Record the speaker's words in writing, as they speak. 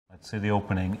See the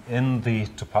opening in the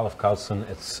Topalov Carlsen.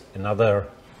 It's another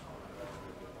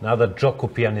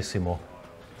gioco pianissimo.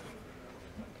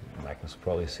 Magnus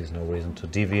probably sees no reason to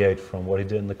deviate from what he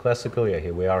did in the classical. Yeah,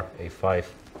 here we are, a5.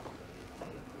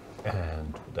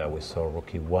 And there we saw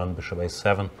rook e1, bishop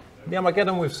a7. In the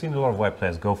Armageddon, we've seen a lot of white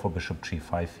players go for bishop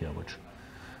g5 here, which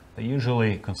they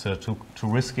usually consider too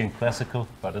risky in classical,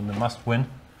 but in the must-win,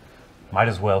 might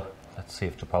as well. Let's see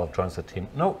if Topalov joins the team.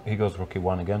 No, he goes rook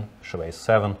e1 again, bishop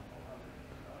a7.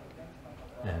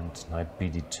 And knight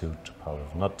bd2,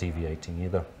 Topalov not deviating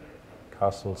either.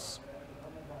 Castles.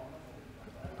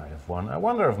 Knight f1. I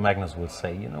wonder if Magnus will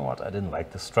say, you know what, I didn't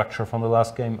like the structure from the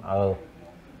last game. I'll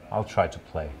try to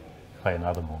play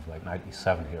another move, like knight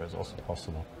e7 here is also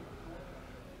possible.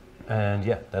 And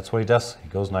yeah, that's what he does. He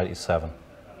goes knight e7.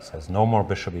 Says no more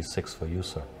bishop e6 for you,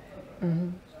 sir.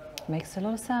 Makes a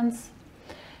lot of sense.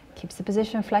 Keeps the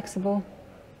position flexible.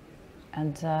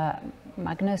 And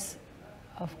Magnus,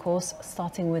 of course,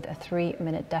 starting with a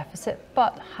 3-minute deficit,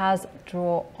 but has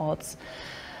draw odds.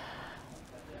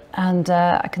 And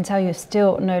I can tell you,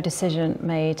 still no decision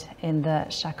made in the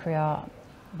Shakhriyar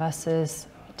versus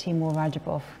Timur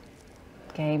Rajabov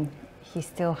game. He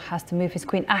still has to move his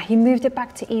queen. He moved it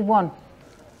back to e1.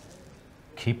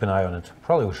 Keep an eye on it.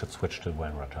 Probably we should switch to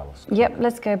when Rajabov's. Yep,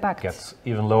 let's go back. Gets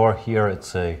even lower here.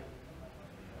 It's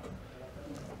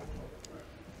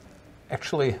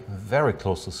actually very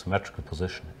close to symmetrical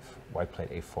position. If white played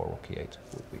a4, rook e8, it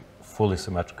would be fully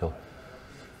symmetrical.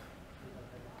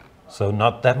 So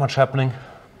not that much happening.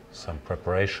 Some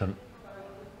preparation.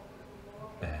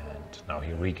 And now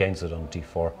he regains it on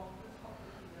d4.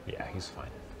 Yeah, he's fine.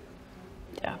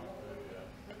 Yeah.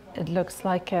 It looks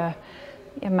like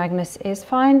Magnus is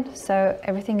fine. So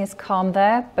everything is calm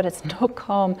there, but it's not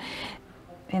calm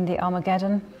in the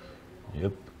Armageddon.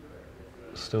 Yep.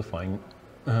 Still fine.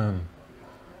 And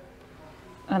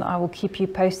I will keep you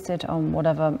posted on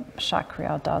whatever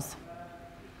Shakhriyar does.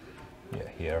 Yeah,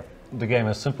 here the game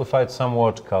has simplified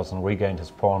somewhat. Carlsen regained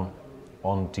his pawn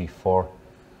on d4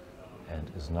 and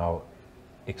is now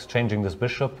exchanging this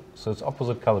bishop. So it's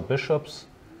opposite colored bishops.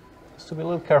 Has to be a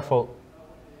little careful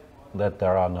that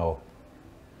there are no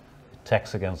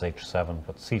attacks against h7,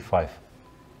 but c5.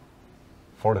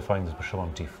 Fortifying this bishop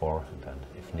on d4, and then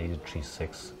if needed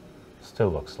g6. Still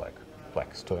looks like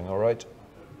black is doing all right.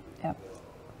 Yep.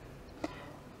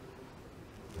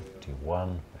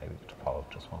 d1, maybe Topalov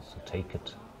just wants to take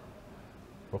it.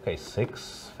 Rook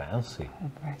a6, fancy.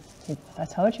 I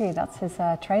told you, that's his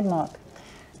trademark.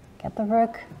 Get the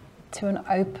rook to an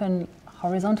open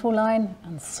horizontal line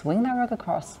and swing that rook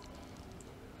across.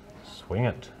 Swing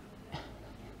it.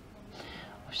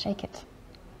 Or shake it.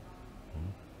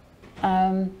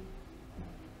 Oh,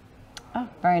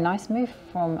 very nice move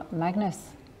from Magnus.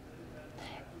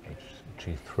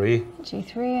 g3.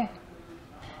 g3.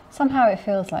 Somehow it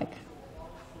feels like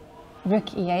rook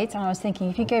e8, and I was thinking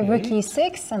if you go rook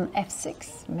e6 and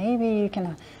f6, maybe you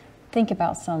can think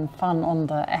about some fun on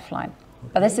the f line.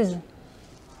 Okay. But this is...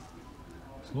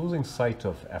 It's losing sight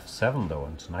of f7 though,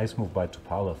 and nice move by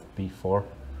Topalov, b4.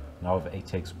 Now if a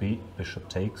takes b, bishop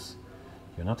takes.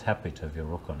 You're not happy to have your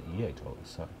rook on e8 all of a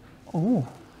sudden. Ooh.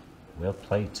 Well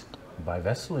played by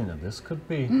Veselin, and this could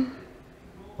be...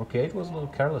 Rook e8 was a little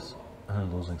careless,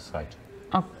 losing sight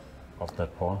of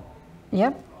that pawn.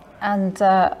 Yep, and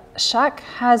Shak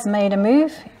has made a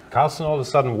move. Carlsen all of a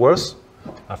sudden worse.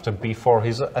 After b4,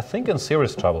 he's, I think, in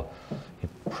serious trouble. He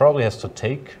probably has to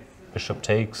take, bishop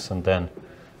takes, and then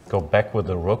go back with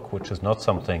the rook, which is not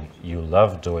something you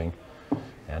love doing.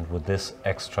 And with this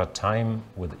extra time,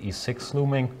 with e6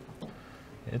 looming,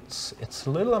 it's a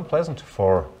little unpleasant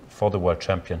for the world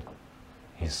champion.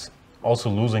 He's also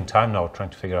losing time now,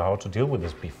 trying to figure out how to deal with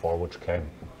this b4, which came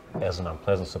as an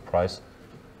unpleasant surprise.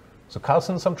 So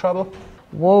Carlsen in some trouble?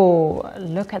 Whoa,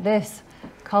 look at this.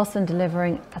 Carlsen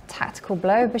delivering a tactical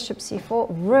blow, bishop c4,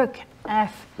 rook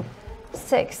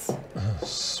f6.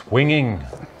 Swinging.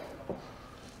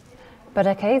 But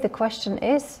okay, the question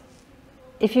is,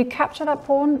 if you capture that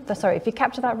pawn, if you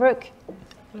capture that rook,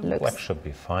 black should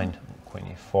be fine.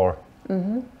 Queen e4.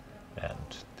 And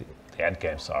the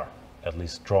endgames are at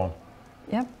least drawn.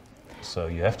 Yep. So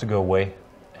you have to go away,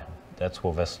 and that's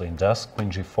what Veselin does, queen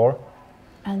g4.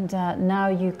 And now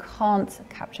you can't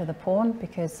capture the pawn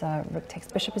because rook takes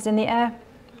bishop is in the air.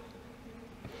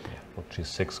 Yeah, rook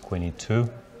g6, queen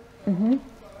e2.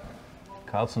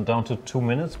 Carlsen down to 2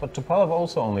 minutes, but Topalov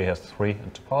also only has 3,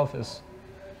 and Topalov is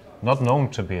not known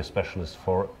to be a specialist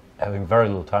for having very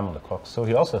little time on the clock, so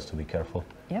he also has to be careful.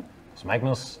 Yep. So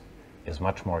Magnus is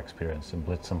much more experienced in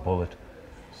blitz and bullet,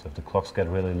 so if the clocks get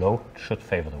really low, it should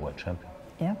favor the world champion.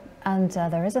 Yeah, and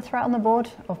there is a threat on the board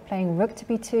of playing rook to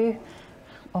b2,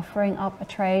 offering up a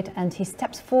trade, and he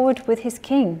steps forward with his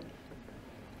king.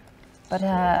 But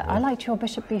I liked your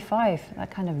bishop b5. That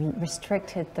kind of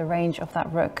restricted the range of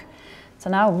that rook.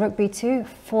 So now rook b2,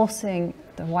 forcing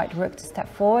the white rook to step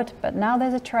forward. But now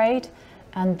there's a trade,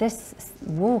 and this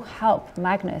will help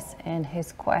Magnus in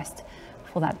his quest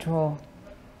for that draw.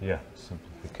 Yeah,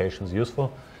 simplification is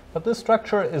useful. But this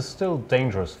structure is still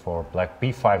dangerous for black.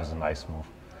 b5 is a nice move.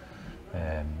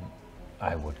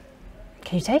 I would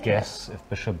Can you take guess if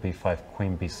bishop b5,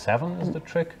 queen b7 is the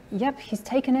trick. Yep, he's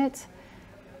taken it.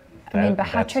 I mean, but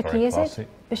how tricky is it?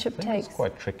 Bishop I think takes. It's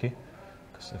quite tricky,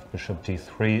 because if bishop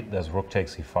d3, there's rook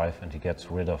takes e5, and he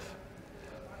gets rid of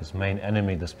his main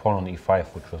enemy, this pawn on e5,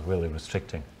 which was really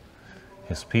restricting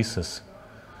his pieces.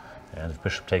 And if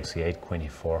bishop takes e8, queen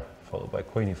e4, followed by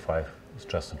queen e5, it's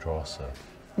just a draw. So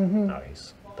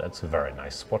nice. That's a very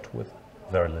nice spot with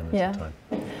very limited time.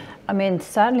 I mean,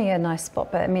 certainly a nice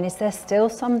spot, but I mean, is there still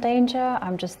some danger?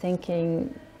 I'm just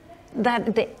thinking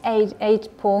that the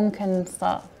eight pawn can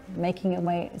start making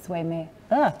its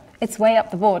way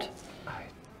up the board. I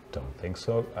don't think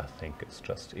so. I think it's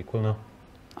just equal now.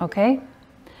 Okay.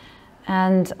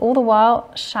 And all the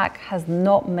while, Shak has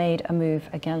not made a move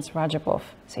against Rajabov.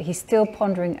 So he's still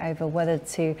pondering over whether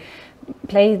to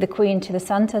play the queen to the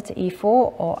center to e4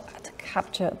 or to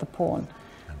capture the pawn.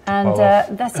 And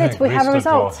that's it, we have a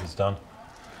result. He's done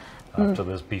after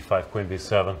this b5, queen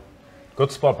b7.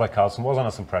 Good spot by Carlsen, was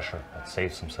under some pressure, but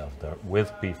saves himself there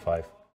with b5.